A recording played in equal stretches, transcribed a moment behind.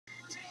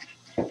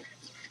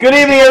Good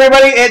evening,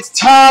 everybody. It's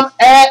Tom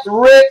at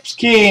Rips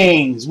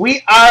Kings.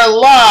 We are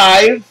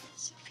live,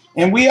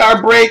 and we are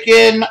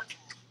breaking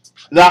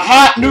the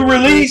hot new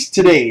release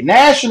today,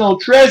 National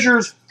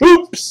Treasures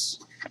Hoops.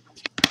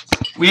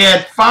 We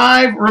had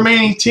 5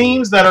 remaining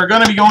teams that are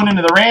going to be going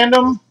into the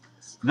random.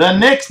 The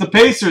Knicks, the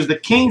Pacers, the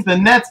Kings, the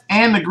Nets,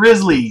 and the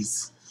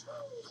Grizzlies.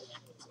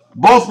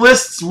 Both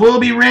lists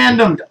will be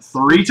randomed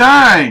 3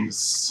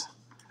 times.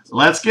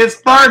 Let's get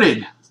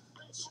started.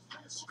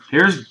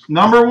 Here's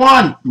number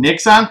 1,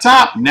 Knicks on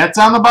top, Nets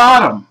on the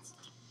bottom.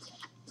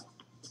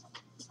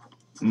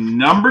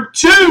 Number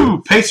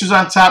 2, Pacers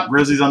on top,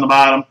 Grizzlies on the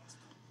bottom.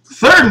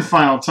 Third and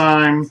final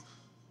time,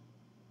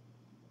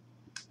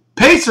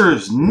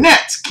 Pacers,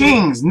 Nets,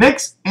 Kings,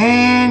 Knicks,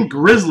 and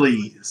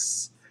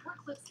Grizzlies.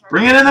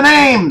 Bringing in the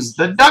names,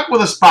 the Duck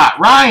with a spot,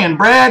 Ryan,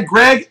 Brad,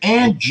 Greg,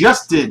 and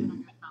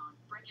Justin.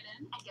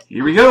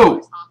 Here we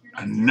go.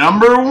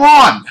 Number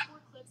 1.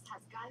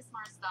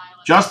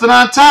 Justin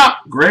on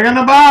top, Greg on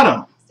the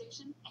bottom.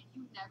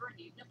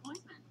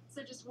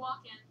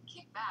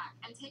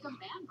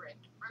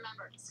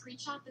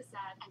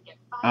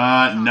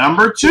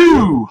 Number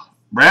 2,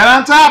 Brad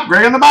on top,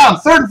 Greg on the bottom.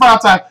 Third and final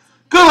time.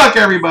 Good luck,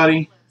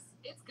 everybody.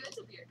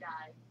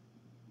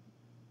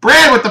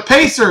 Brad with the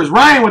Pacers,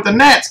 Ryan with the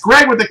Nets,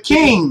 Greg with the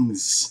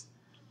Kings,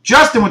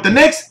 Justin with the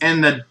Knicks,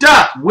 and the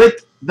Duck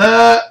with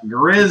the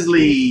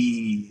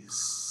Grizzlies.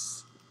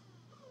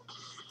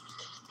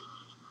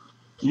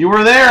 You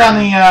were there on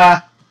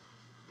the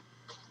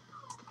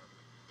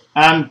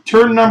on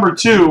turn number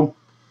 2.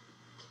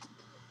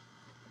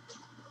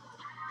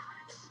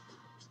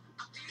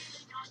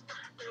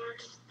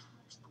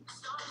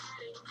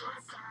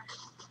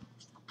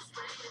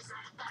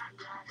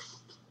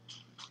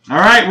 All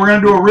right, we're going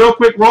to do a real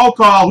quick roll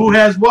call. Who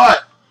has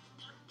what?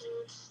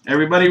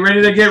 Everybody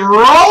ready to get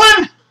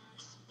rolling?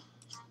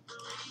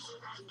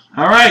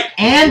 All right,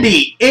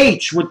 Andy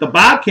H with the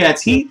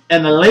Bobcats, Heat,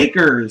 and the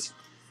Lakers.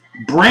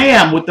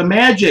 Bram with the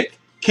Magic,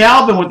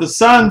 Calvin with the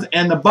Suns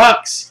and the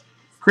Bucks,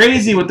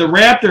 Crazy with the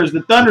Raptors,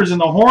 the Thunders, and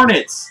the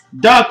Hornets,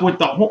 Duck with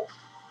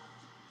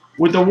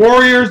the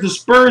Warriors, the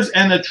Spurs,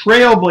 and the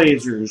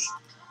Trailblazers,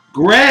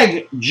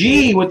 Greg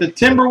G with the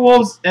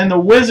Timberwolves and the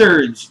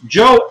Wizards,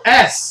 Joe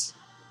S,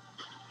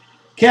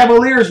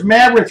 Cavaliers,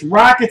 Mavericks,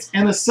 Rockets,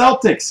 and the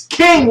Celtics,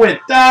 King with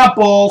the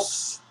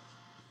Bulls,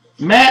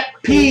 Matt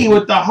P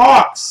with the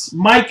Hawks,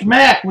 Mike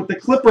Mack with the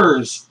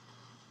Clippers,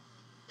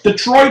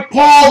 Detroit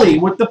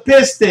Paulie with the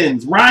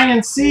Pistons,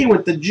 Ryan C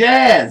with the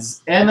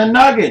Jazz and the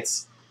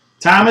Nuggets,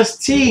 Thomas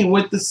T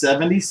with the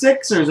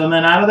 76ers, and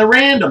then out of the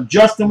random,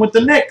 Justin with the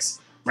Knicks,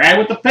 Brad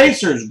with the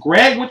Pacers,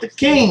 Greg with the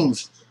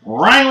Kings,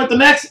 Ryan with the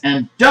Nets,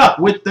 and Duck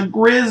with the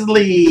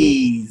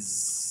Grizzlies.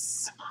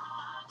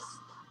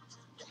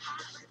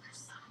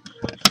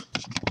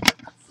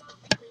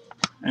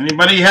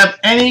 Anybody have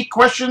any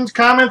questions,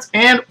 comments,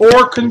 and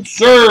or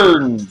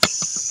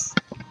concerns?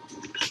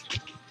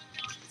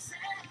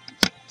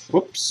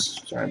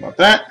 Whoops, sorry about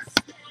that.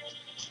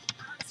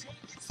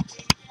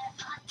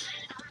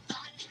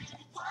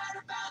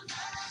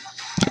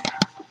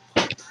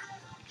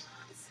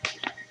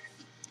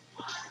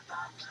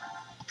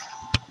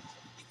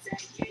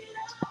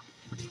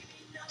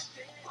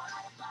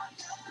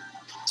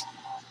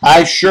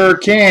 I sure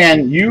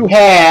can. You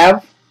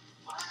have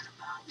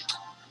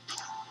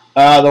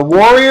the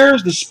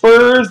Warriors, the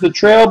Spurs, the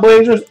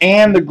Trailblazers,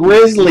 and the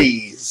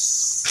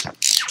Grizzlies.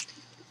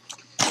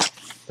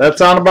 That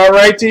sound about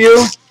right to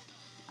you?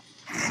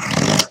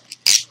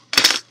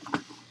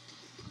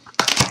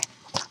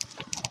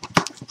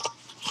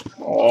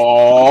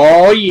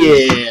 Oh,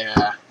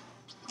 yeah.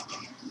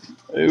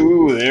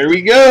 Ooh, there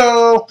we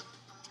go.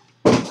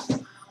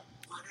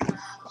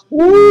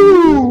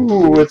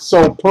 Ooh, it's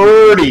so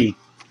pretty.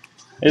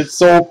 It's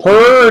so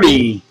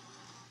pretty.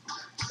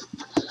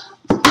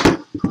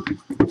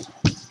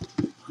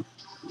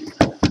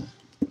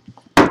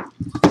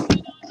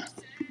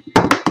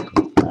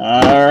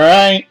 All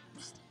right.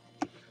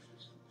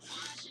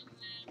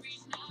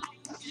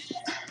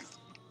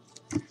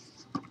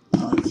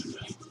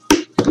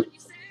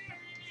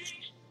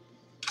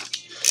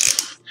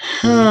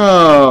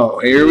 Oh,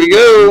 here we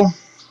go.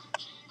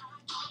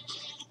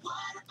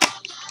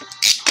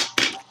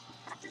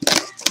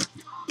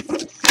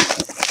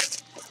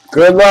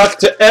 Good luck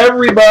to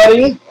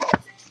everybody.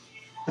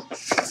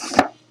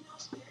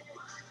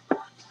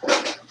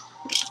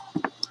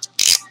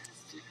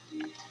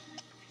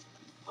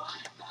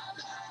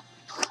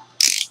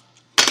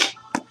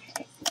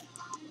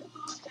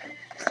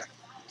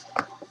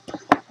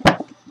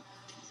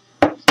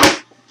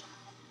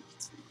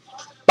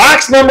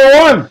 Box number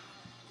 1.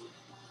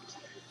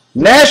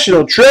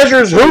 National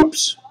Treasures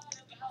Hoops.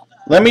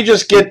 Let me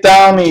just get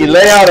down the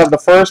layout of the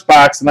first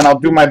box, and then I'll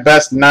do my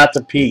best not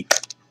to peek.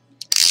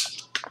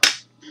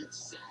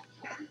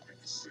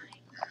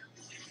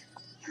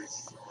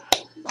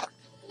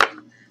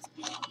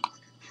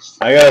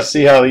 I gotta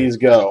see how these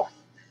go.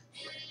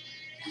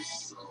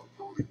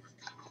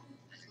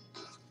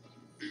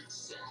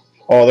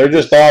 Oh, they're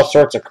just all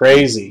sorts of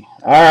crazy.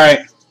 All right.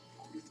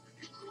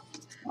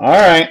 All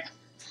right.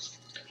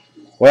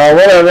 Well,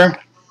 whatever.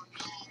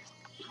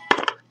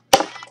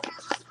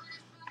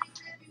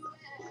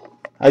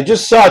 I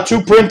just saw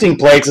 2 printing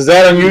plates. Is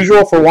that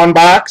unusual for one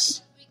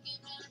box?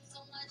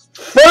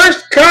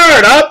 First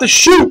card out the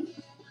chute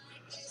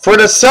for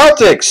the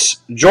Celtics,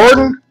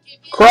 Jordan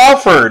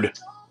Crawford.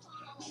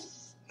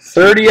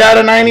 30 out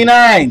of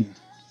 99.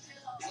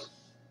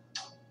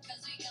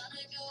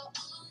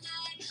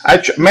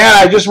 Man,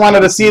 I just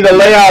wanted to see the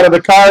layout of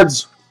the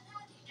cards.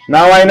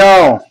 Now I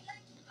know.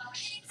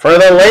 For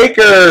the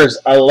Lakers,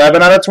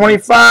 11 out of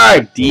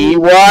 25,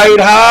 Dwight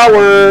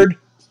Howard.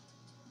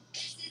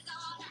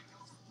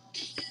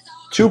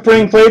 2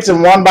 printing plates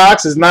in one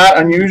box is not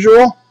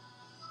unusual.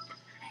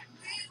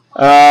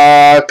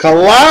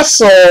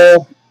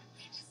 Colossal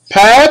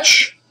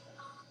patch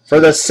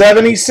for the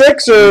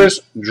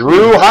 76ers,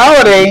 Drew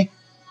Holiday,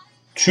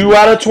 2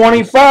 out of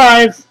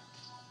 25.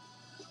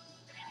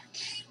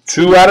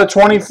 2 out of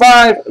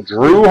 25,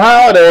 Drew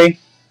Holiday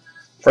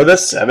for the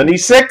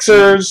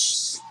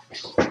 76ers.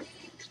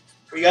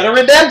 We got a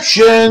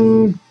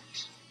redemption.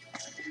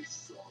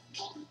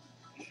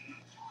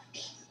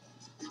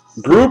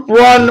 Group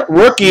 1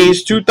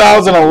 rookies,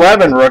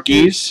 2011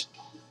 rookies.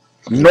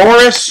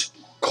 Norris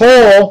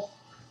Cole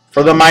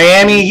for the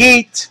Miami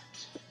Heat.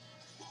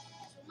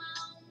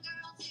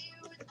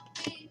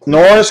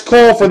 Norris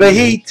Cole for the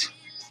Heat.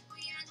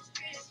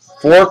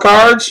 4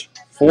 cards,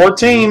 4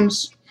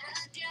 teams.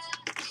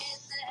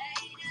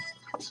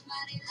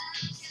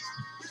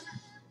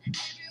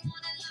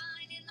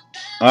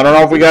 I don't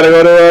know if we got to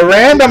go to a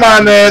random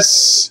on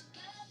this.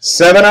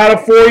 7 out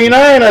of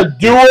 49, a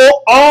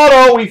dual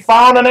auto. We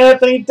found an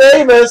Anthony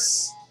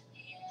Davis.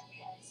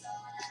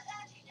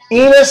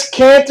 Enes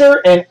Kanter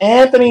and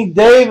Anthony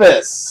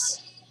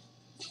Davis.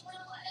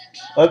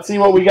 Let's see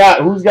what we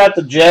got. Who's got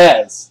the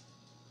Jazz?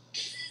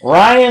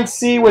 Ryan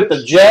C. with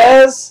the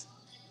Jazz.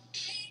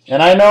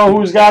 And I know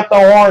who's got the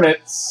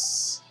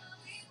Hornets.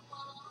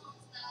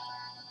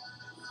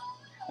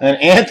 An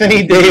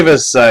Anthony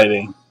Davis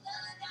sighting.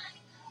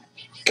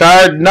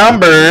 Card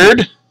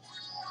numbered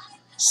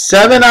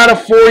 7 out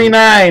of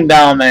 49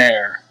 down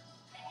there.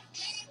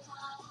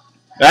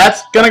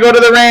 That's going to go to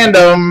the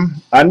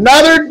random.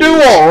 Another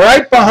duel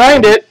right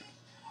behind it.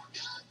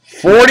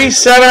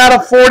 47 out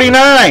of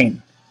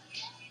 49.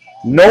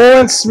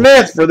 Nolan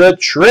Smith for the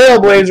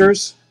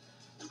Trailblazers.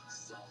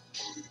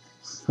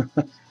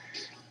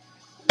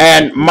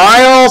 And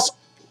Miles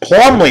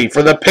Plumlee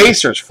for the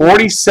Pacers.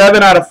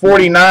 47 out of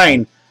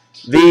 49.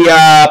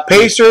 The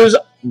Pacers,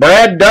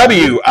 Brad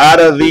W. out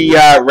of the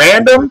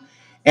random.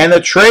 And the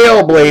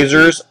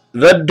Trailblazers,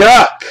 the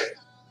Duck.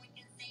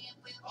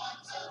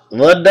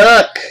 The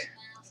Duck.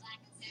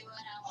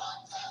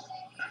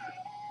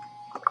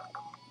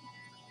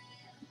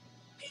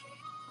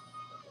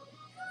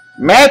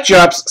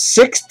 Matchups,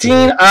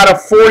 16 out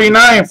of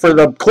 49 for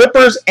the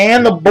Clippers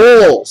and the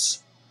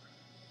Bulls.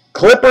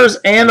 Clippers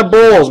and the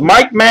Bulls.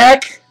 Mike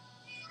Mack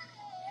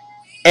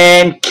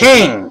and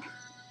King.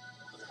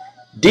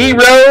 D.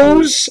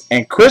 Rose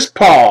and Chris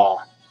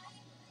Paul.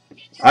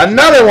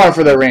 Another one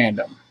for the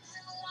random.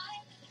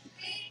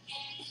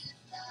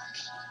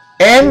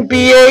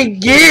 NBA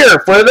gear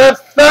for the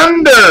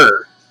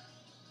Thunder.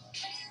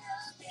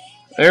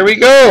 There we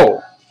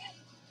go.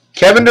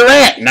 Kevin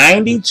Durant,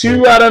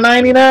 92 out of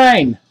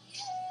 99.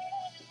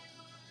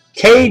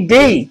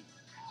 KD.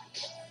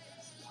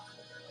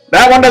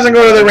 That one doesn't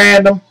go to the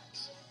random.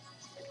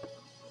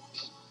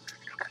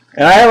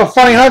 And I have a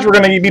funny hunch we're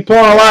going to be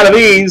pulling a lot of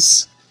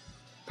these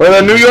for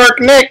the New York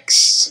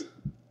Knicks.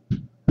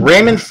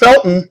 Raymond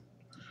Felton,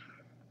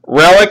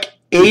 relic,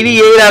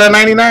 88 out of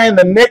 99.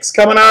 The Knicks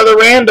coming out of the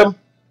random,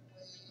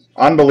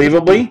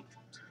 unbelievably.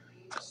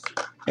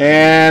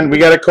 And we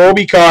got a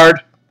Kobe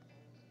card.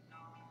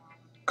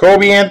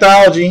 Kobe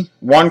Anthology,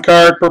 1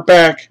 card per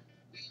pack.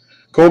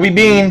 Kobe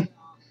Bean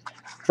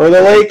for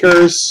the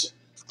Lakers.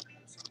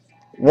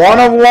 1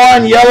 of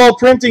 1 yellow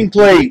printing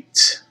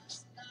plate.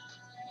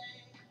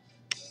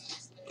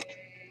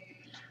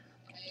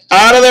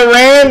 Out of the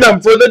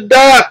random for the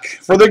Duck,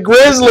 for the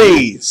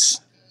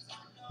Grizzlies.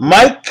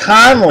 Mike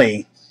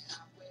Conley.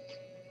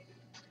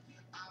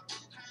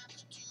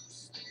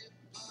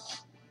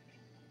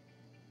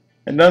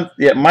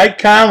 Mike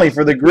Conley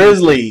for the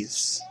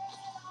Grizzlies.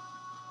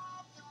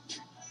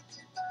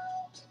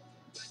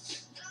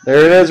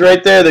 There it is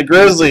right there, the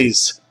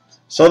Grizzlies.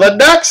 So the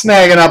Ducks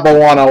snagging up a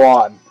 1 of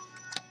 1.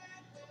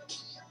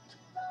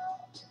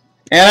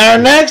 And our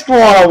next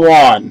 1 of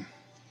 1.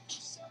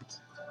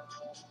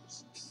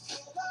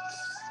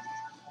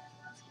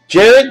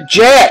 Jarrett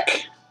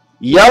Jack,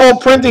 yellow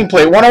printing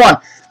plate, 1 of 1.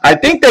 I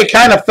think they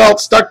kind of felt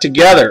stuck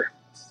together.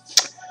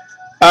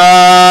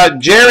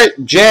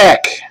 Jarrett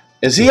Jack,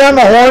 is he on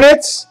the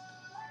Hornets?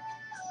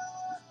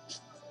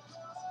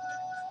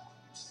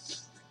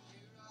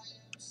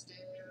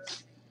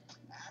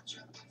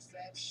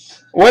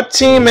 What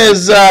team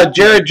is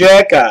Jarrett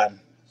Jack on?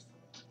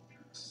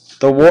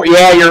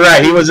 Yeah, you're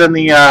right. He was in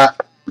the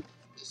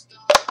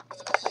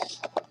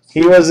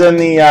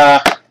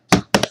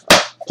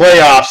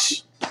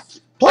playoffs.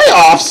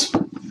 Playoffs?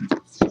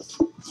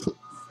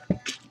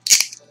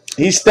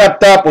 He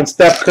stepped up when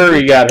Steph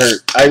Curry got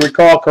hurt. I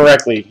recall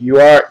correctly. You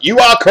are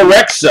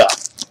correct, sir.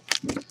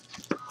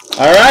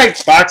 All right,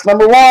 box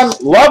number 1.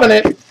 Loving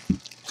it.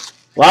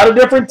 A lot of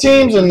different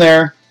teams in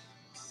there.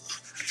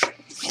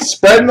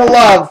 Spreading the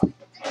love.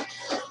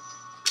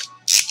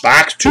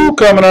 Box 2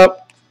 coming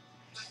up.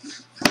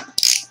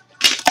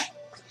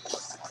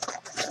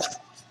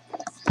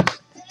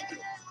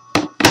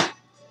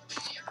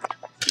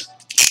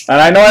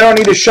 And I know I don't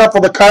need to shuffle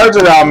the cards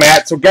around,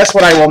 Matt, so guess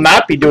what I will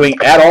not be doing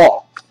at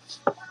all?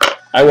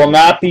 I will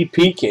not be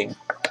peeking.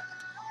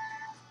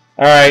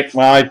 All right,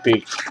 well, I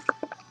peeked.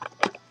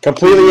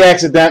 Completely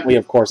accidentally,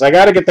 of course. I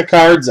got to get the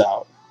cards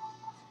out.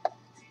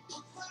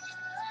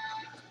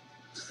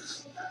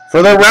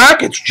 For the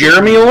Rockets,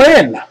 Jeremy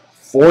Lin,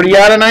 40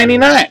 out of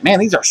 99. Man,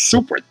 these are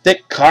super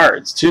thick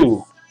cards,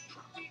 too.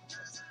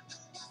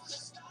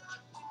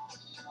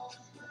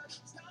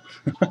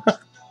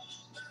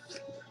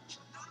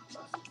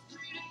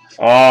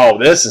 Oh,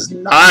 this is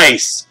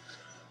nice.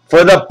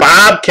 For the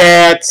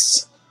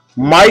Bobcats,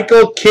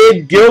 Michael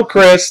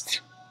Kidd-Gilchrist,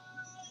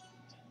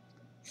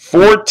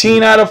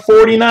 14 out of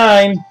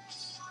 49.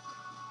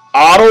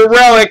 Auto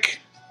relic.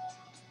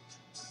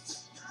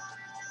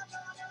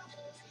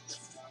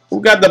 Who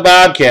got the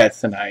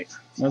Bobcats tonight?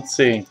 Let's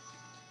see.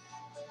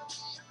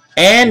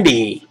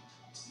 Andy.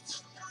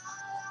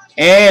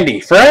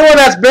 For anyone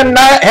that's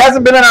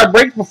hasn't been in our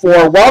break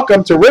before,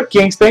 welcome to Rip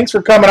Kings. Thanks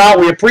for coming out.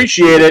 We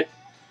appreciate it.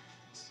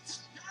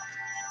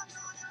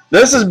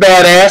 This is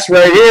badass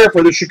right here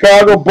for the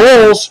Chicago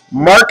Bulls.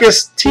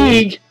 Marquis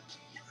Teague.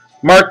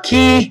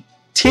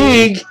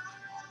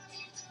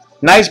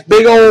 Nice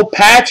big old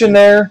patch in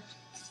there.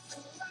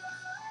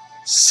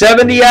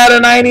 70 out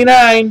of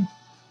 99.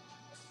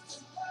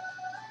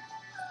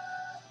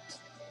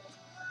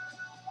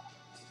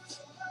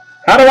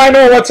 How do I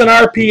know what's an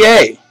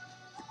RPA?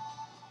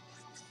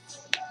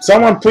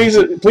 Someone please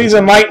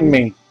enlighten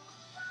me.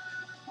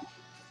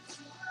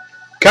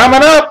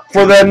 Coming up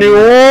for the New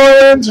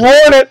Orleans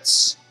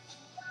Hornets,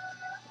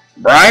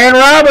 Brian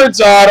Roberts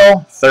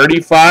auto,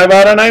 35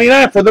 out of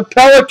 99 for the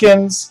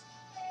Pelicans.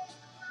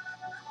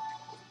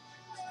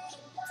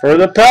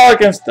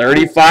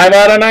 35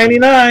 out of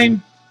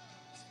 99.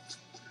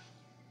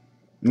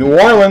 New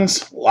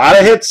Orleans, a lot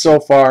of hits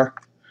so far.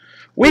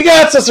 We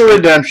got us a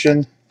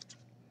redemption.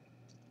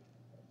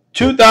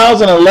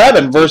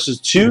 2011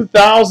 versus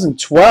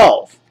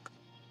 2012.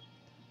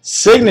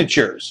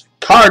 Signatures.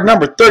 Card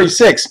number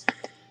 36.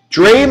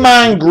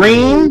 Draymond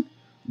Green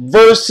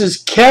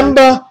versus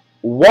Kemba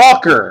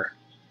Walker.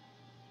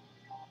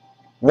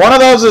 One of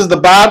those is the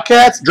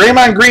Bobcats.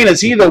 Draymond Green,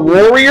 is he the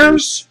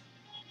Warriors?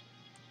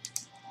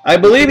 I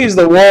believe he's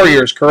the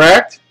Warriors,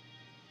 correct?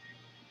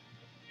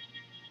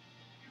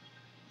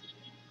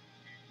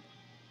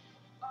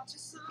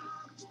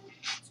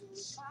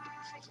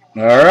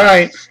 All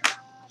right.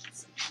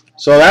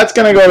 So that's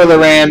going to go to the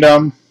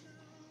random.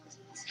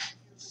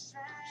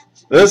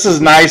 This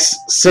is nice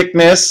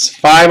sickness.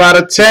 5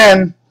 out of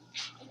 10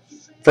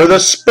 for the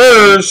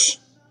Spurs.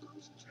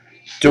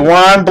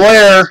 DeJuan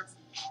Blair.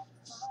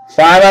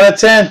 5 out of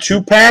 10.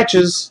 2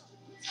 patches.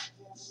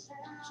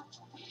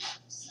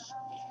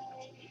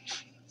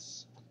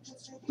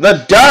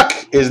 The Duck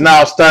is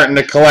now starting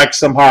to collect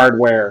some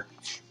hardware.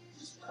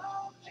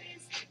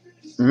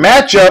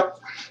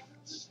 Matchup.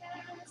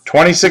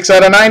 26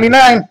 out of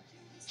 99.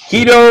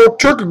 Hedo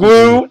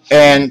Turkoglu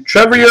and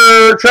Trevor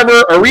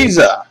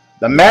Ariza.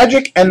 The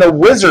Magic and the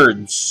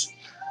Wizards.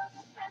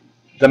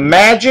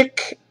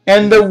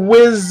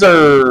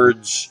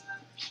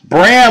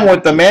 Bram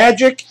with the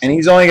Magic, and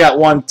he's only got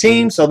one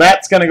team, so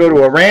that's going to go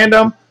to a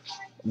random.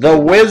 The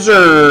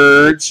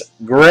Wizards,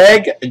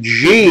 Greg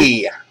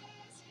G.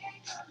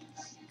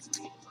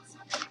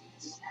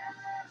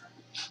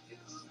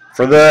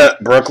 For the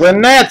Brooklyn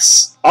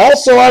Nets,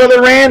 also out of the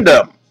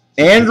random,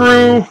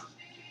 Andre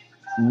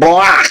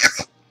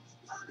Bloch.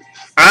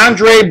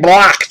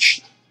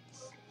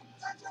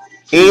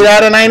 8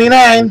 out of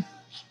 99.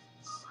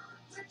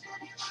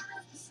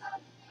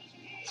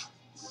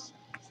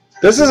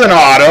 This is an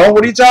auto.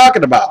 What are you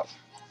talking about?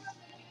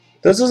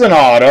 This is an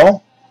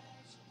auto.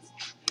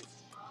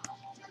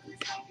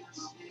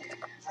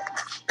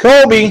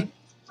 Kobe.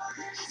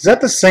 Is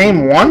that the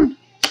same one?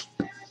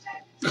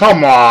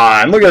 Come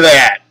on. Look at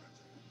that.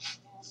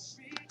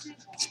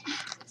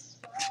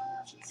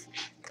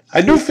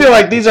 I do feel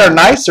like these are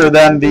nicer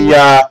than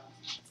the...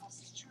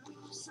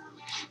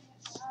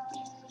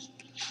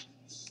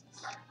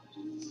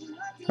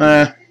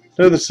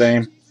 they're the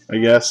same, I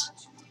guess.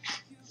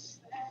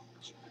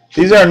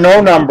 These are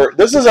no numbered.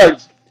 This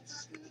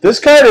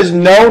card is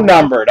no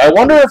numbered. I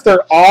wonder if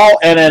they're all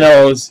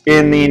NNOs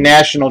in the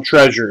National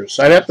Treasures.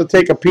 I'd have to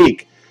take a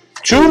peek.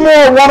 2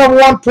 more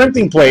 1-of-1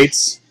 printing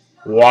plates.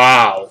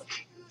 Wow.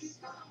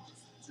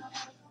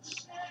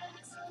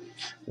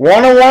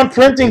 1-of-1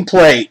 printing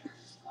plate.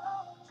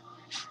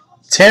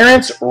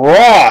 Terrence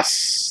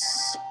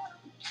Ross.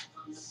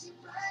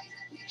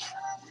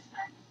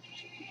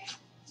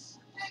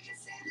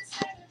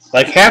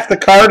 Like half the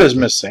card is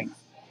missing.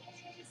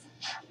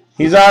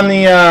 He's on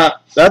the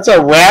That's a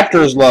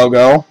Raptors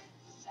logo.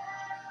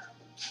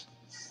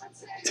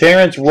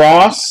 Terrence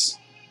Ross.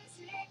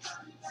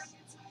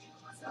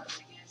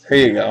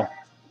 Here you go.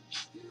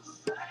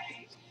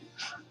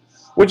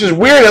 Which is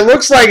weird. It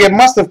looks like it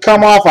must have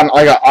come off on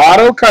like an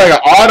auto card.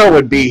 Like an auto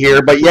would be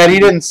here, but yet he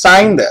didn't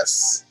sign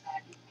this.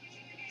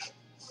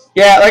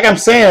 Yeah, like I'm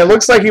saying, it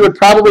looks like he would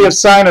probably have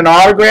signed an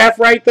autograph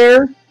right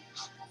there.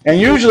 And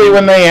usually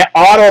when they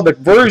auto the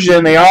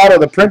version, they auto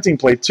the printing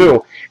plate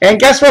too. And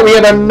guess what? We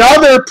had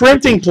another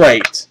printing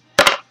plate.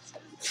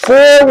 4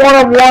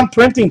 1-of-1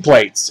 printing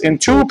plates in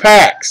 2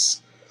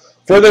 packs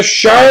for the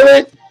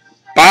Charlotte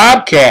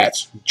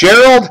Bobcats.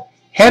 Gerald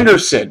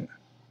Henderson.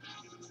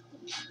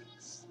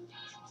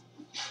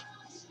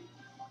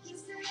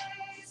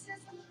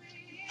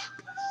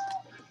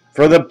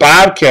 For the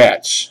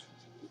Bobcats.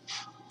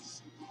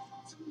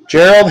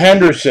 Gerald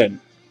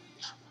Henderson.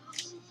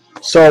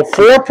 So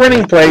 4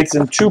 printing plates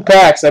in 2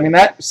 packs. I mean,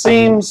 that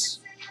seems...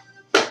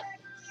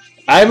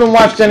 I haven't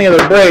watched any of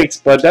the breaks,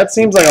 but that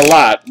seems like a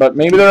lot. But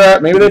maybe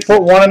they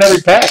put 1 in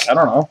every pack. I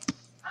don't know.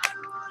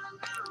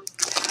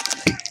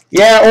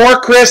 Yeah, or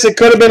Chris, it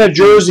could have been a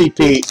jersey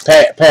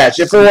patch.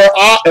 If it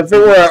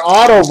were an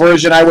auto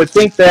version, I would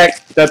think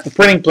that the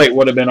printing plate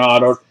would have been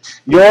autoed.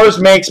 Yours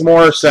makes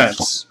more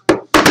sense.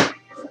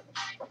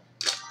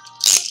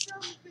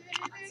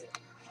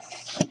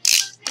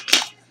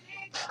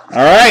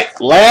 All right,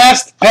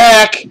 last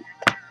pack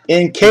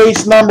in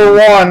case number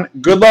 1.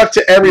 Good luck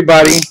to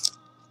everybody.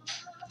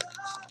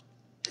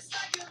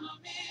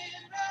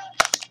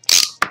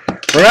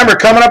 Remember,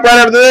 coming up right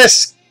after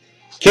this,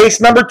 case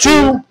number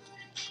 2.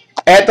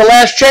 At the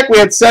last check, we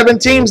had 7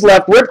 teams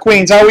left. Rip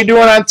Queens, how are we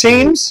doing on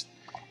teams?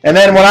 And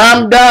then when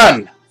I'm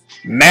done,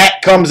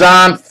 Matt comes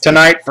on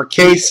tonight for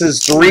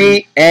cases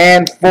 3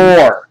 and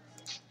 4.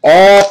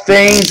 All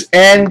things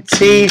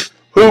NT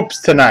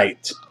hoops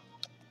tonight.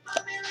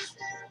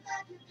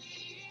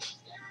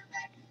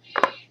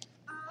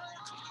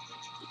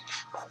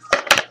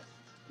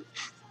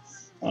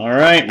 All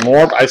right,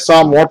 I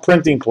saw more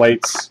printing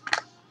plates.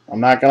 I'm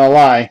not going to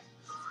lie.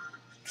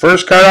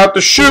 First card out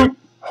to shoot,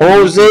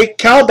 Jose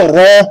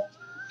Calderon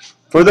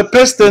for the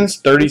Pistons,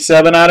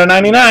 37 out of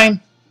 99.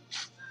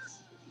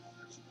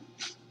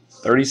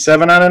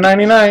 37 out of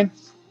 99.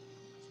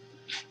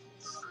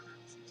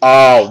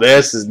 Oh,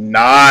 this is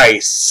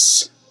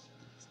nice.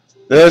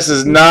 This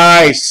is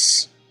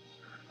nice.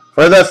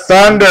 For the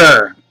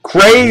Thunder,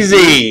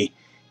 crazy.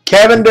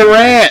 Kevin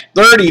Durant,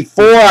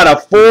 34 out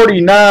of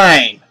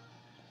 49.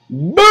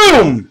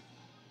 Boom!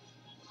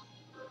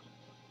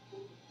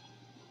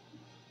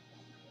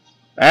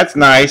 That's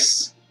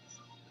nice.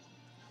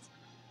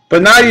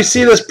 But now you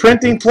see this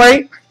printing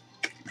plate?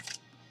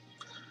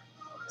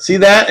 See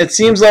that? It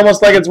seems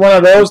almost like it's one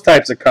of those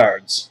types of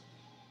cards.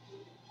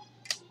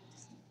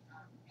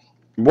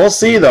 We'll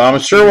see, though. I'm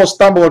sure we'll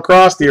stumble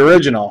across the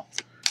original.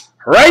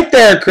 Right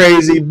there,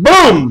 crazy.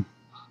 Boom!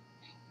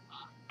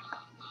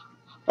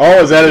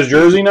 Oh, is that his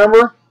jersey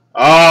number?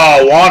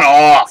 Oh, 1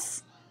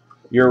 off.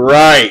 You're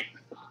right.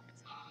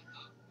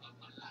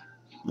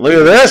 Look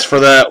at this for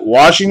the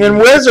Washington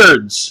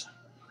Wizards.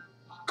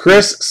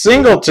 Chris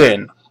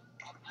Singleton.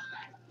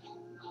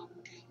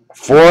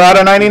 4 out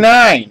of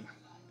 99.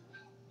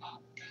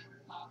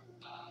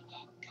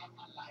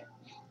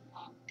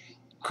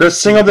 Chris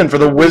Singleton for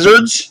the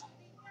Wizards.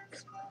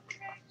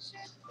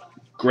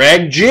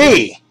 Greg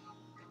G.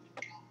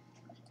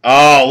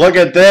 Oh, look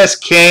at this,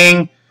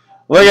 King.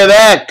 Look at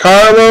that.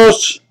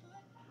 Carlos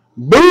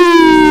Boozer.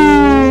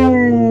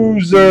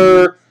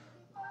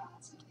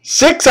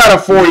 6 out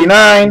of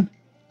 49.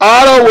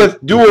 Auto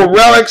with dual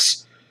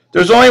relics.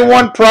 There's only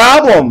one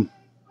problem.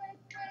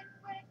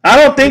 I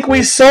don't think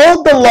we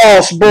sold the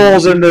Lost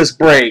Bulls in this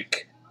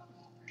break.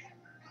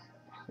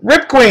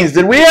 Rip Queens,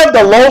 did we have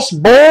the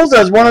Lost Bulls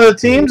as one of the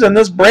teams in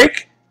this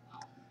break?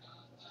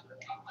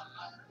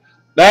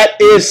 That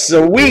is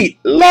sweet.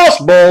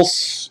 Lost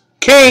Bulls.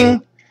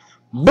 King.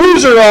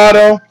 Boozer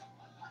auto.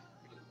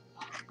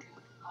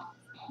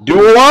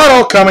 Dual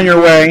auto coming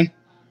your way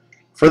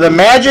for the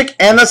Magic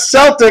and the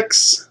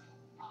Celtics.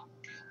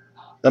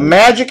 The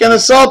Magic and the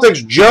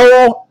Celtics,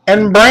 Joe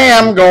and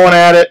Bram going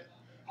at it.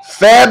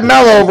 Fab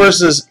Melo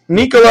versus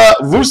Nikola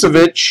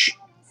Vucevic.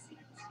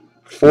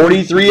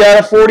 43 out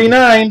of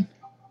 49.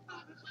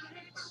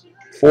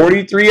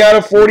 43 out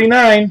of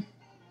 49.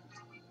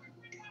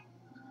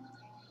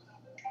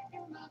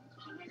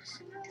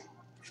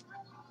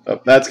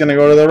 Oh, that's going to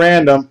go to the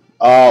random.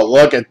 Oh,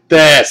 look at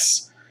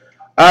this.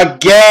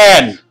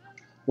 Again.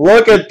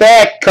 Look at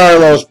that,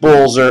 Carlos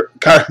Boozer.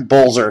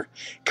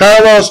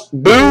 Carlos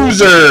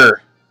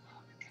Boozer.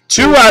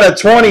 2 out of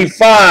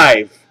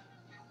 25.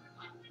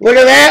 Look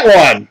at that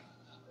one.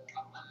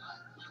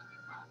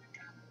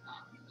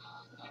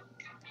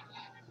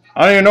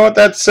 I don't even know what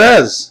that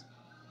says.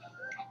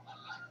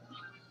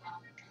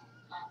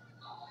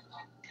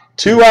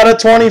 2 out of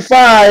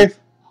 25.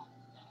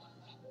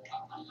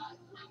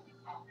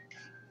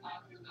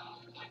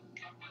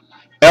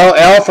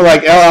 LL for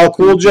like LL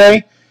Cool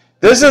J.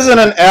 This isn't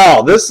an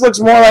L. This looks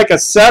more like a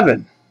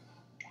 7.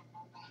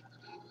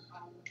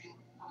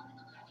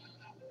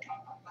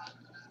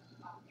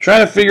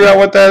 Trying to figure out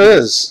what that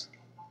is.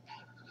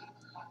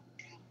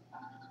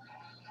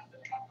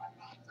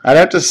 I'd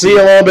have to see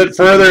a little bit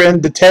further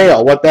in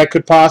detail what that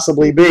could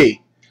possibly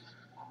be.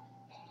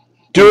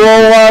 Dual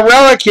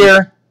relic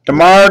here.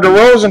 DeMar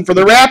DeRozan for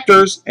the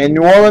Raptors and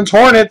New Orleans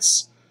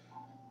Hornets.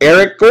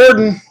 Eric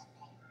Gordon.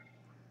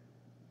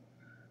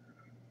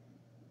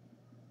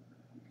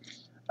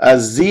 A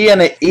Z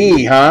and an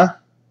E, huh?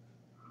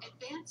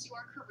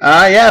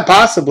 Yeah,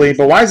 possibly.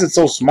 But why is it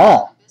so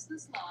small?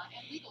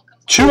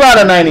 2 out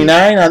of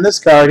 99 on this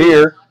card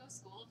here.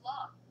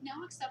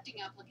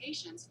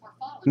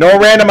 No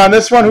random on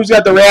this one. Who's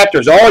got the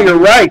Raptors? Oh, you're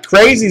right.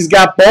 Crazy's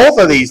got both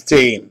of these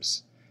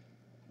teams.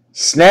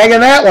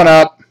 Snagging that one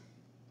up.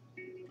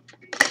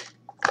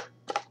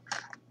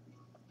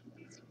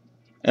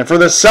 And for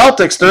the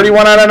Celtics,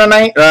 31 out of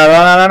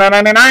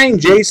 99,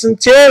 Jason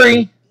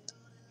Terry.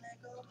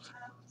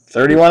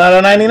 31 out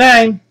of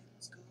 99.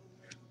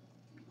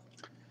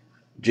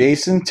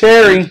 Jason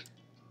Terry.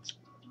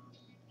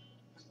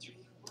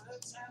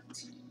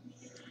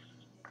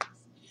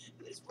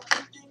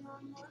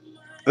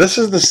 This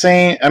is the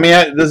same. I mean,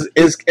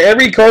 is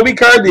every Kobe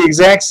card the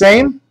exact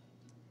same?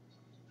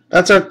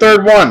 That's our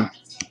third one.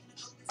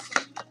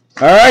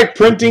 All right,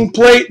 printing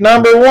plate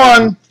number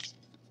 1.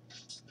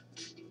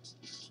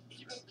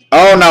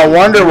 Oh, no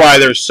wonder why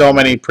there's so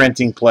many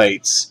printing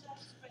plates.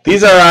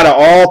 These are out of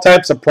all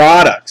types of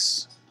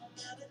products.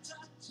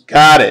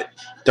 Got it.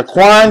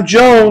 DeQuan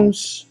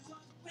Jones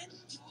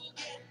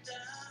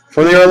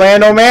for the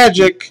Orlando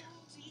Magic.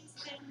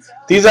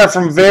 These are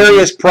from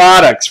various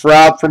products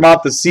throughout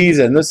the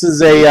season. This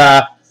is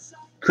a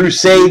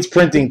Crusades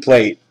printing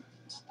plate.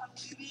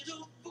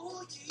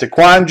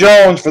 DeQuan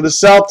Jones for the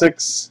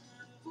Celtics.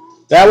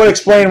 That would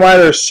explain why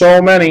there's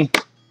so many.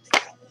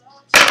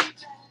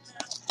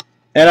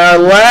 And our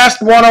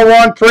last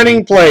 101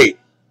 printing plate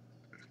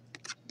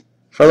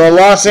for the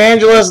Los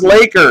Angeles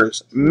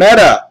Lakers.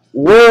 Meta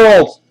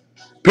World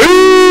Peace.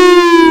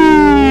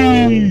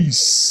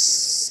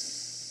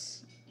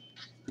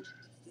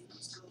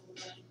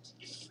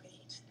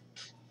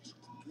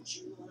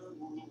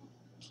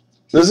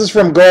 This is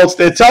from Gold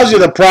State. It tells you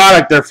the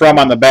product they're from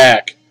on the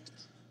back.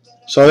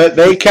 So that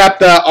they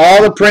kept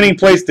all the printing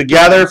plates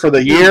together for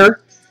the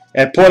year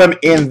and put them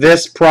in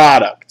this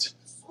product.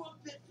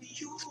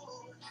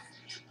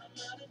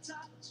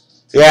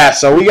 Yeah,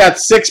 so we got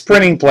 6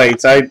 printing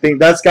plates. I think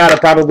that's got to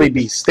probably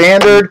be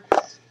standard.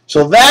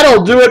 So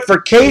that'll do it for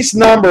case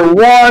number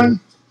 1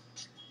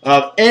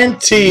 of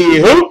NT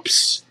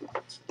Hoops.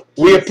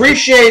 We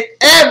appreciate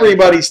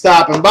everybody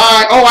stopping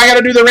by. Oh, I got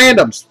to do the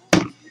randoms.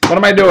 What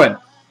am I doing?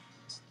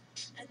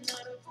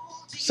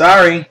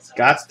 Sorry,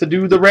 got to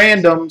do the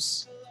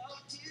randoms.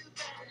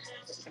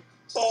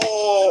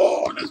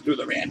 Oh, let's do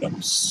the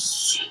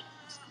randoms.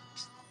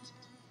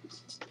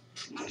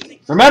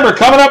 Remember,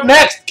 coming up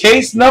next,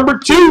 case number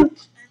 2.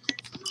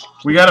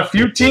 We got a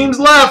few teams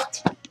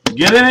left.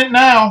 Get in it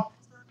now.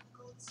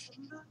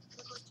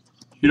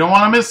 You don't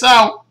want to miss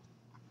out.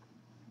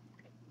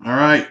 All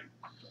right.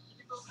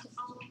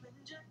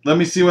 Let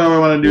me see how I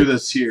want to do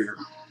this here.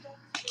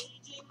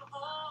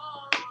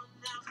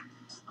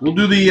 We'll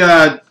do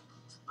the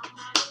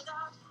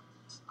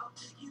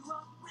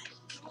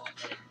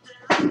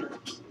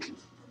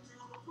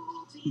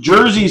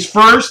jerseys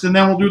first, and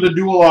then we'll do the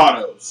dual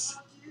autos.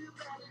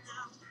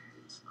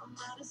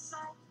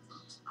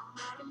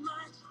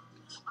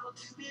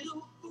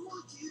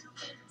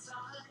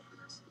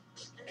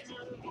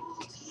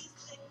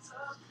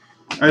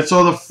 All right,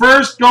 so the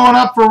first going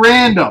up for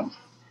random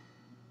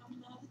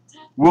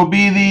will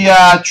be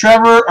the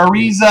Trevor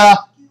Ariza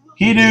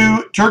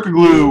Hedo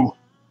Turkoglu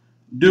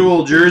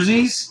dual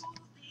jerseys.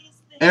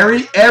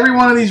 Every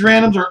one of these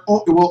randoms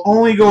will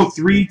only go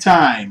 3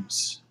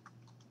 times.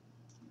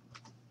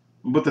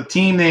 We'll put the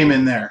team name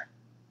in there.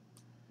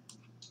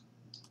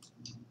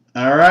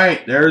 All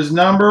right, there's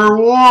number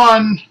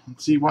 1.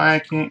 Let's see why I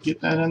can't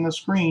get that in the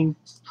screen.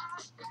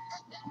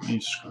 Let me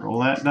scroll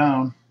that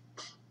down.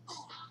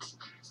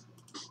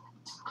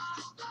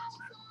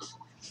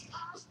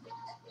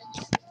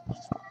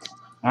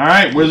 All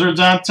right, Wizards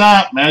on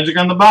top, Magic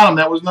on the bottom.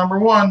 That was number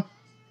 1.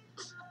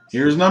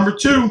 Here's number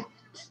 2.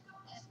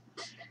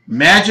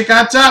 Magic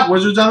on top,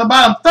 Wizards on the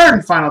bottom. Third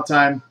and final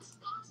time.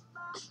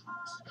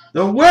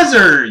 The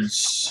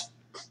Wizards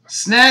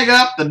snag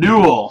up the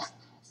dual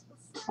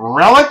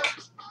relic.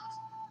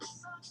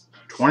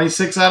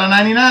 26 out of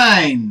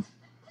 99.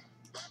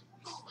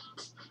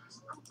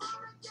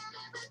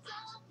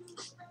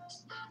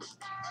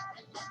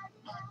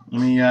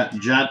 Let me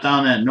jot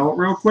down that note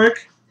real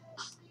quick.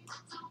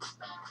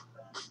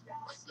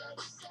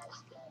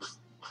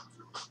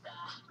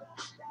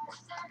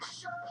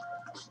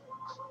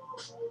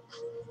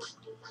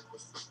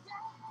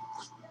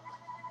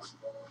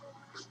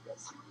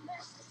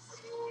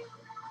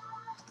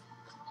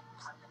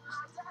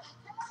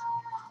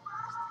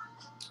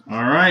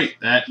 All right,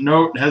 that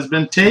note has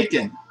been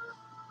taken.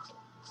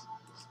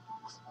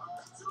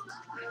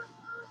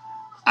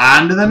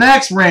 On to the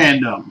next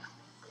random.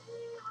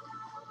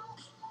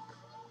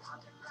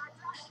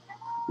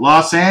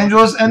 Los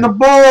Angeles and the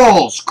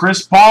Bulls,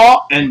 Chris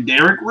Paul and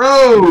Derrick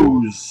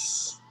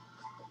Rose.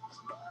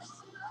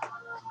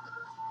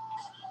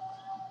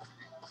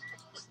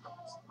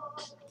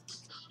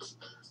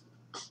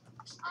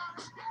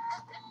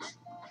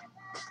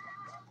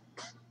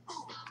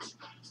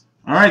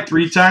 All right,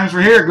 3 times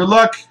for here. Good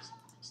luck.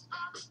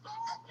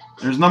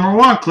 There's number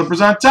 1,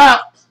 Clippers on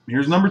top.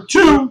 Here's number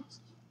 2,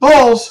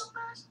 Bulls.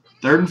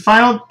 Third and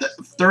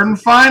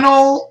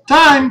final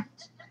time.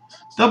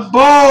 The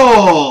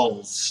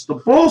Bulls. The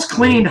Bulls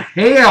cleaned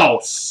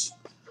house.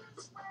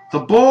 The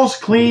Bulls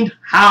cleaned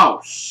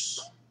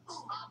house.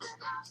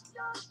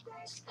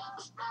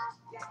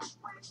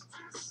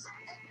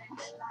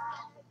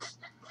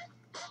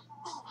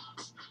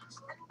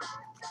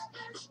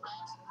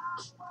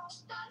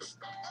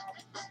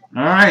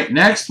 All right,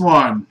 next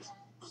one.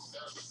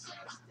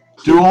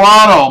 Dual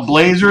auto,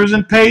 Blazers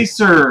and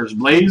Pacers.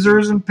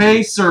 Blazers and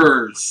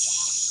Pacers.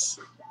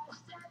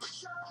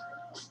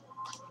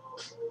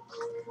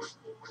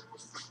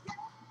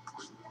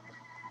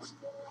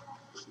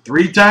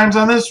 Three times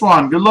on this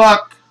one. Good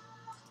luck.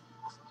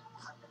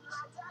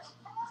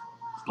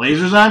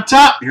 Blazers on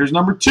top. Here's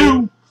number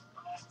 2.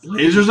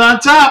 Blazers on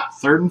top.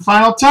 Third and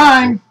final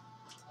time.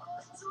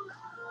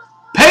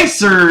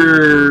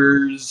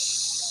 Pacers.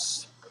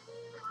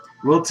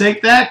 We'll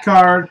take that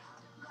card.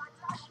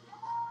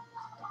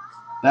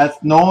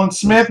 That's Nolan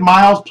Smith,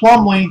 Miles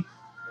Plumlee.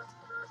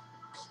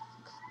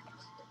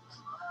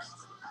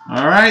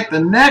 All right,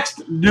 the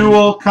next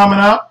duel coming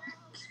up.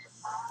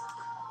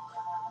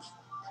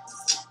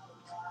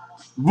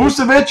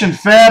 Vucevic and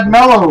Fab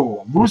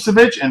Melo.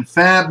 Vucevic and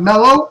Fab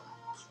Melo.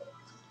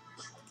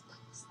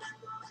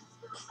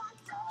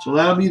 So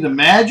that'll be the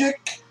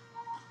Magic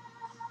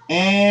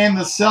and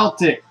the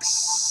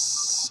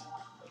Celtics.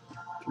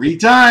 3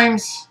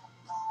 times.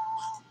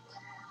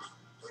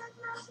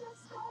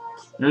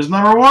 There's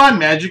number 1,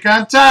 Magic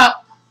on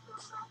top.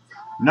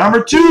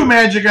 Number 2,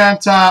 Magic on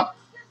top.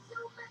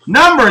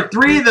 Number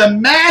 3, the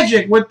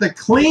Magic with the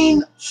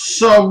clean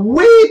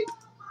sweep.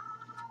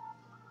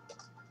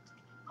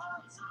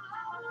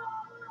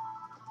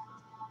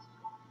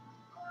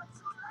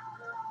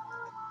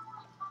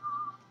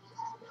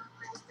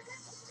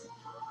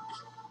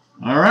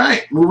 All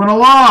right, moving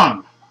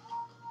along.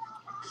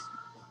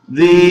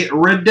 The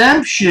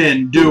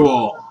Redemption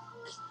Duel.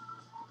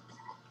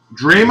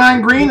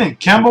 Draymond Green and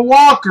Kemba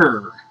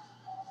Walker.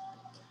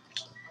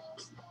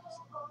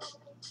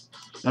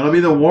 That'll be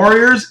the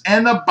Warriors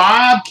and the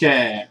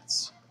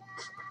Bobcats.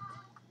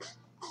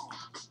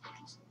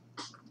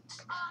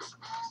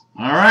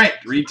 All right,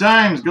 3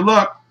 times. Good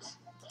luck.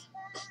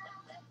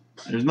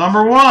 There's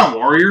number 1,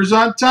 Warriors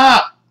on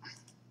top.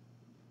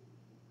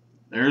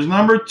 There's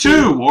number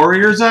 2,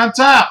 Warriors on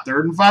top.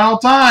 Third and final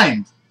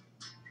time.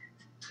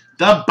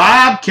 The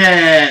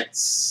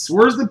Bobcats.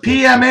 Where's the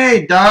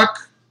PMA,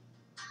 Duck?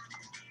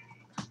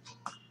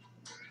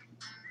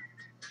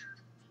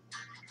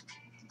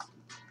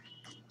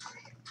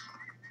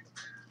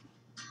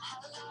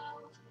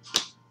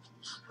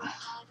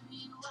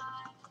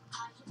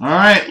 All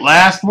right,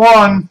 last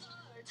one.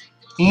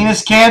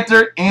 Enes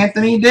Kanter,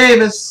 Anthony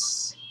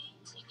Davis.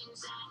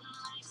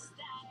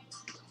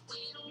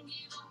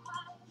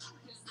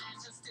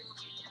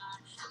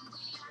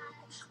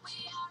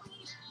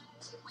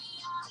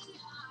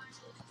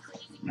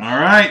 All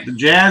right, the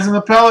Jazz and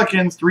the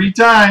Pelicans 3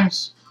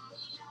 times.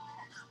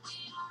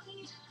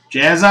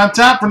 Jazz on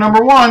top for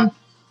number 1.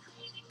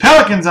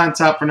 Pelicans on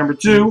top for number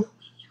 2.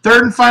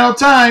 Third and final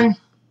time.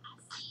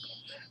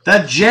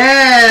 The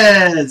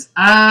Jazz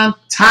on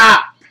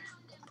top.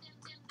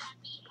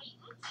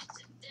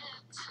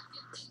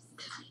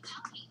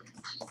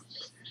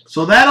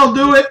 So that'll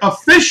do it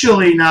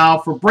officially now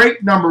for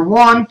break number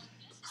 1.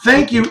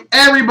 Thank you,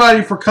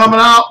 everybody, for coming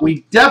out.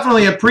 We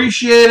definitely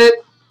appreciate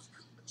it.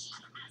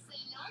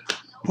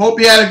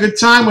 Hope you had a good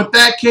time with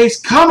that case.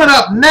 Coming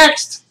up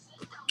next,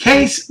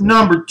 case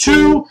number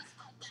 2,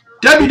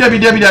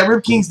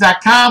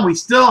 www.ripkings.com. We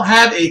still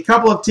have a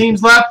couple of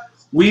teams left.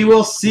 We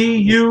will see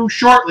you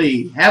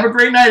shortly. Have a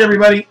great night,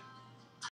 everybody.